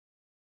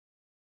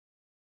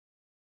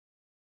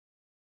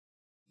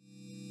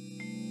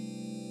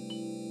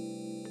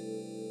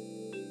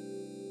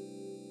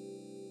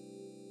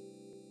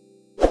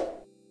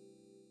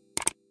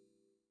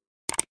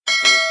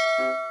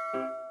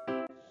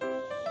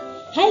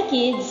Hi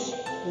kids!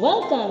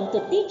 Welcome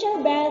to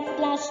Teacher Beth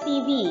Class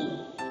TV.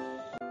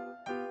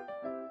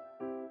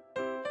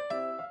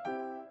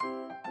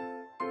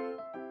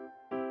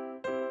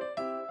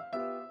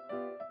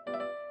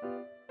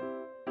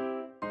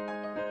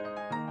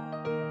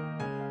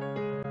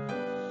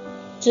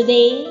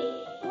 Today,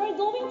 we're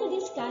going to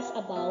discuss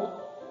about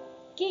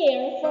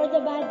care for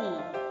the body.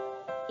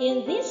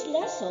 In this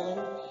lesson,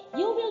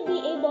 you will be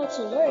able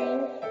to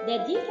learn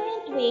the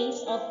different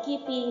ways of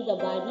keeping the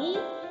body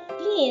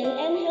clean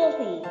and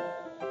healthy.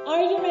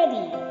 Are you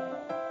ready?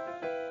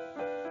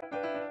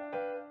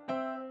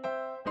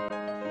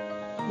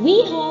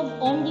 We have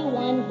only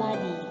one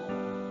body.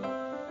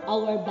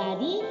 Our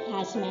body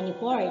has many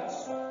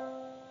parts.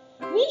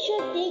 We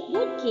should take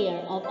good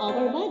care of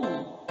our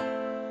body.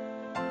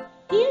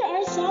 Here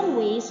are some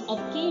ways of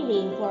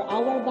caring for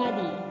our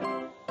body.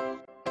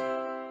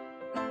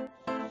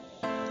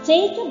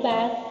 Take a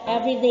bath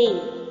every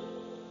day.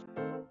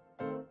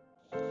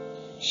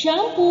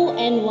 Shampoo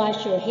and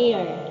wash your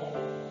hair.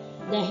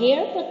 The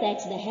hair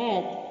protects the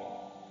head.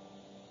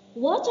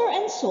 Water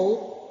and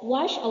soap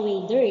wash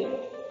away dirt.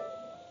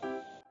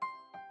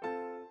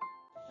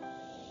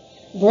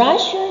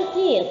 Brush your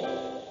teeth.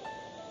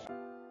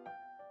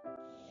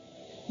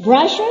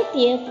 Brush your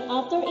teeth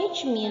after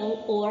each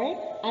meal or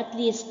at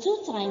least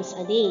 2 times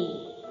a day.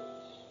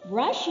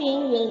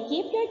 Brushing will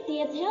keep your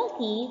teeth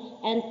healthy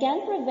and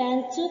can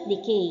prevent tooth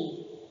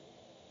decay.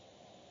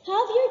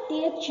 Have your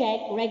teeth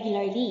checked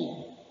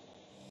regularly.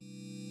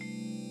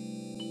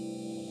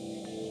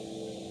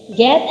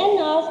 Get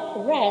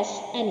enough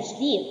rest and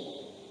sleep.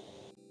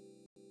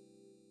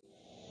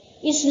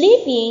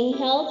 Sleeping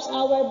helps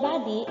our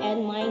body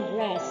and mind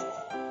rest.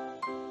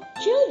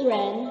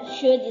 Children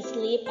should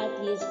sleep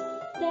at least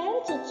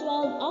 10 to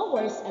 12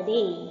 hours a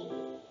day.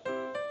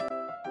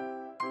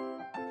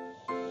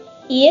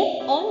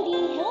 Eat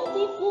only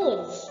healthy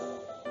foods.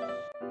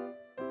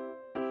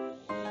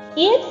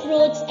 Eat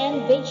fruits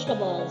and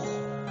vegetables.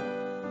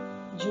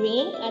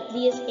 Drink at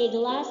least a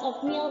glass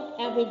of milk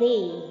every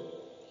day.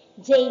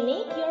 They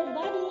make your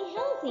body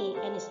healthy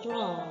and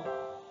strong.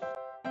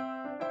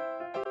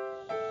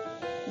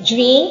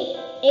 Drink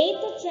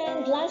 8 to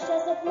 10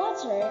 glasses of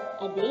water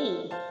a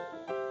day.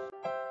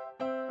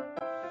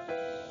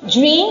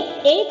 Drink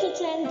 8 to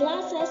 10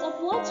 glasses of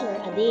water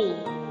a day.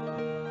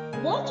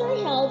 Water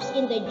helps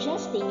in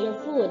digesting your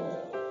food.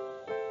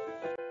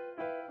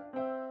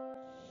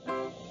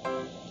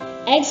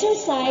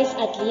 Exercise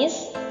at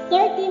least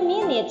 30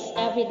 minutes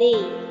every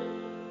day.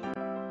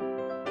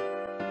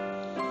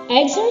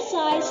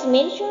 Exercise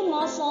makes your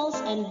muscles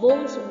and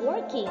bones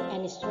working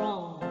and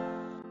strong.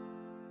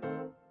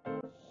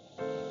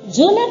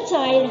 Do not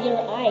tire your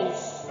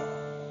eyes.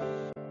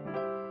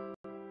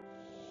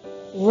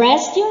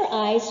 Rest your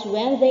eyes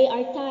when they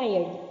are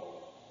tired.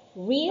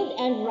 Read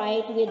and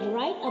write with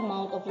right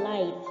amount of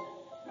light.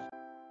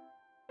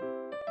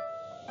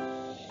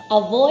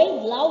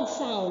 Avoid loud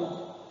sound.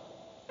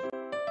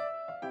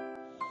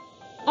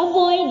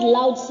 Avoid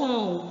loud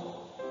sound.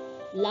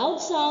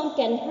 Loud sound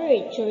can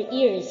hurt your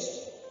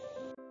ears.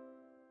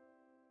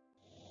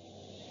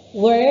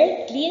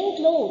 Wear clean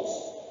clothes.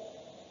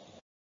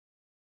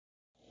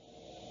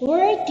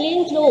 Wear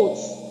clean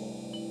clothes.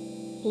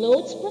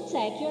 Clothes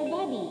protect your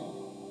body.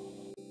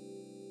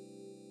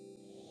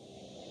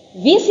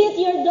 Visit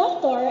your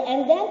doctor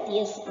and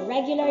dentist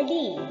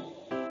regularly.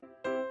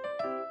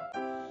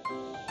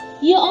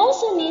 You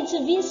also need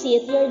to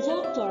visit your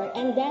doctor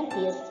and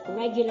dentist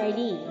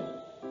regularly.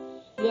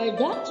 Your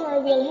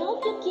doctor will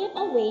help you keep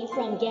away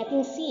from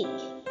getting sick.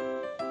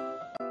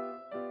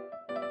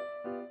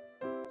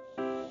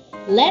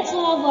 Let's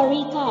have a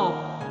recap.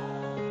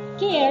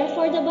 Care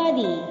for the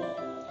body.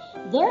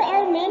 There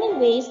are many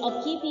ways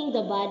of keeping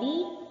the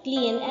body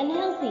clean and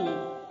healthy.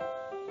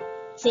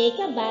 Take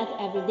a bath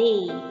every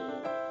day.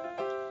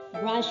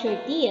 Brush your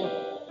teeth.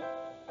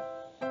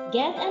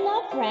 Get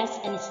enough rest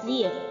and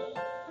sleep.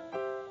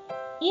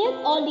 Eat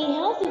only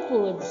healthy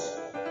foods.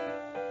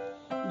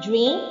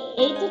 Drink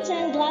 8 to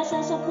 10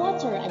 glasses of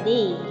water a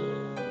day.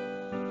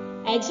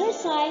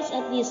 Exercise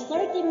at least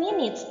 30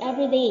 minutes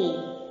every day.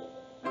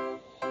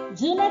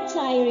 Do not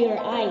tire your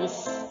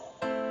eyes.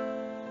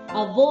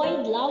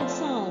 Avoid loud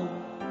sound.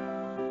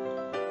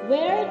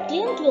 Wear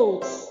clean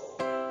clothes.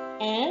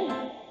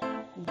 And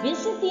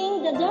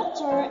visiting the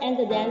doctor and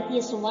the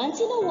dentist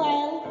once in a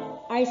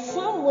while are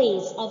some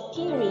ways of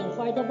caring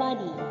for the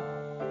body.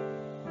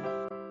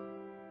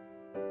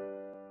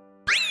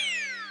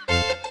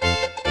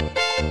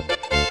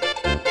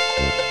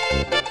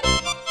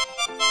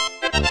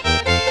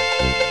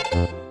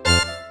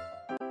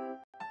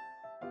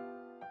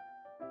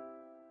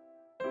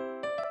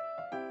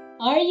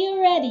 Are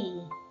you ready?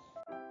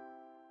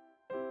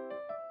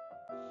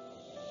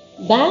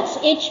 Box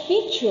each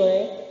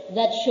picture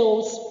that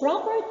shows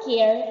proper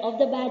care of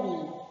the body.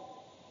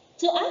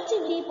 To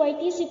actively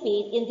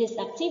participate in this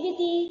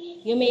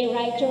activity, you may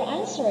write your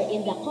answer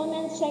in the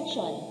comment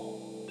section.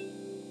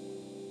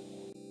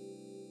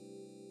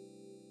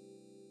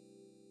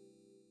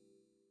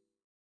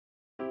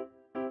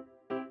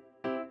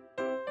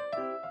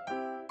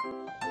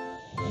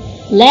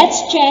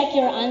 Let's check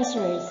your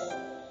answers.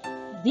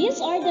 These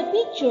are the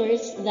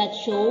pictures that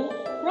show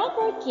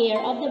proper care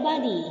of the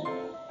body.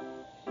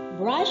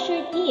 Brush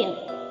your teeth.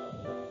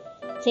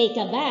 Take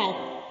a bath.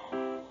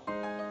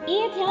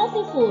 Eat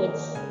healthy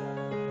foods.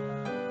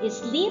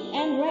 Sleep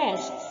and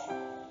rest.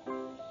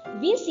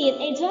 Visit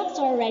a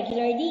doctor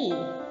regularly.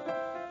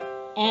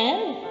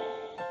 And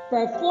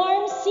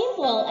perform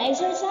simple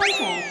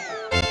exercises.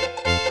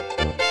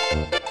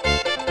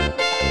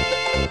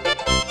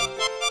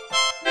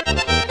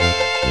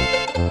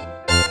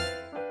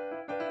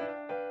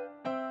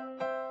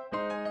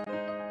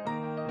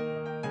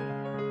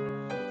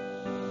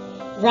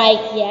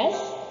 Write yes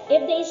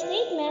if the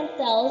statement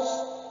tells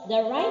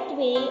the right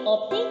way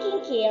of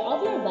taking care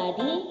of your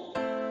body,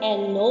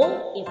 and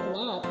no if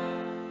not.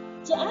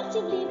 To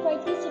actively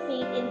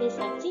participate in this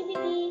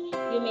activity,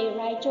 you may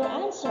write your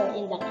answer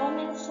in the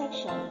comment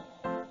section.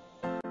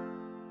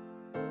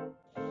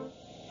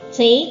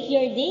 Take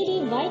your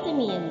daily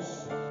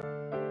vitamins.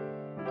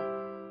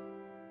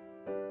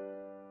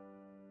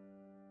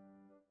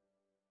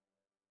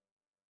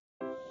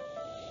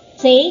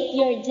 Take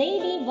your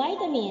daily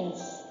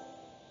vitamins.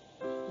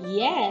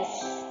 Yes.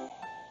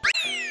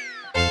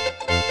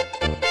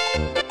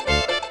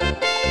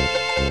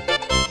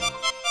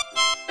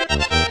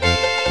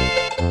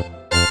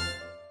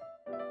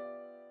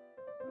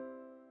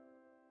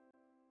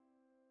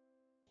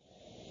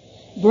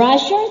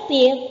 Brush your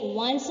teeth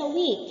once a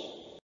week.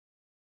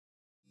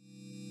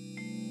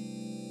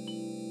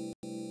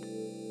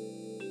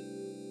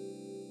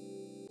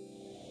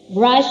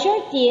 Brush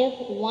your teeth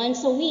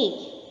once a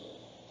week.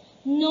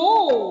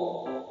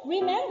 No!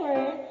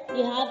 Remember,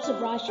 you have to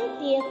brush your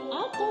teeth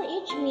after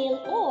each meal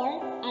or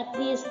at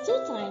least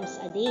 2 times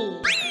a day.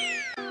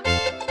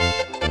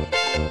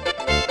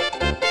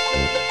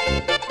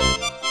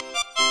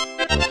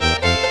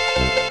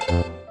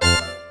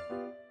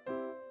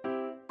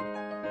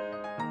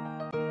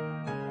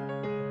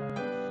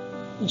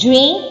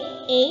 Drink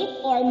 8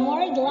 or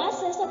more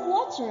glasses of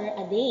water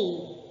a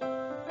day.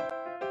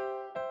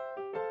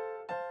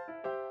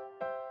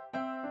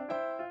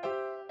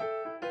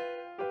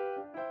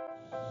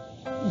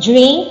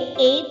 Drink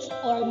 8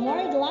 or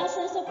more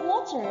glasses of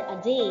water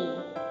a day.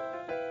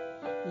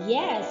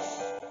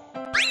 Yes.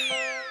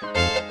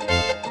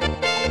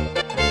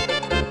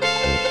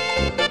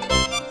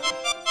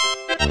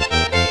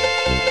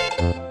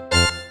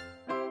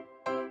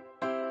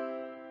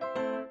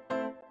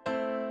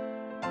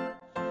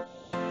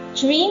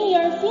 Trim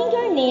your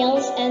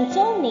fingernails and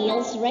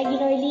toenails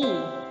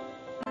regularly.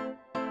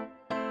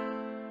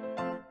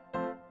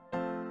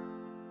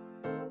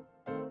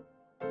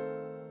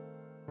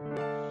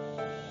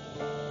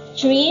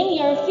 Trim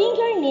your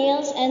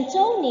fingernails and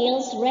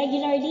toenails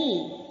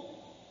regularly.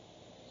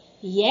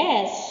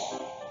 Yes.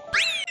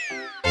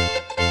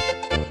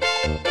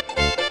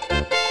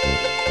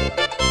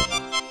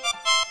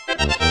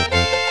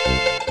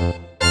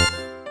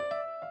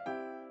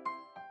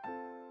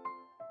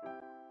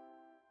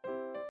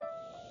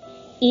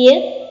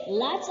 Eat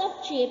lots of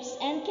chips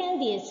and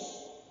candies.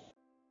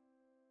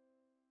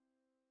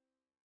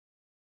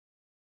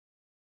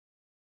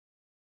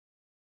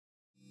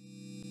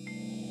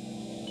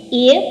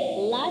 Eat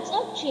lots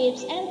of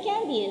chips and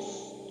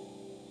candies.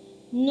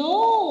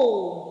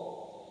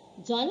 No!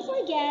 Don't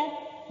forget,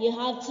 you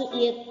have to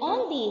eat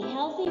only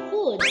healthy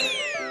foods.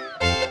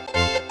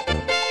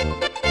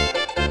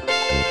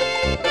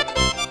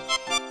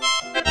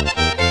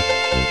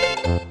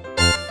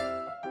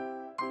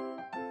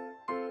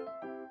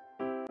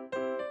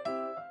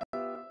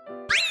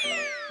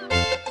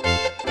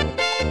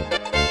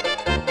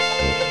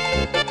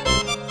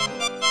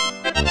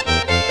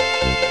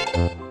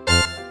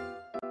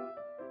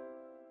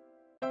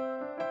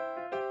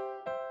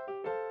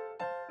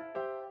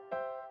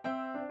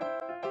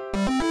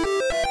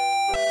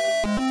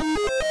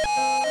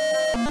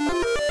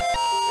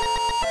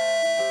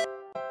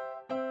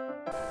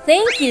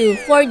 Thank you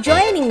for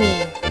joining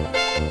me.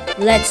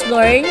 Let's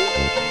learn,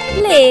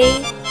 play,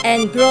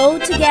 and grow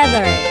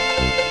together.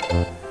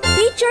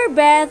 Teacher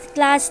Beth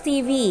Class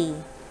TV.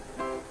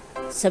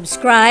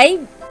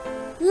 Subscribe,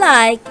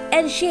 like,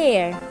 and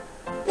share.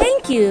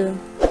 Thank you.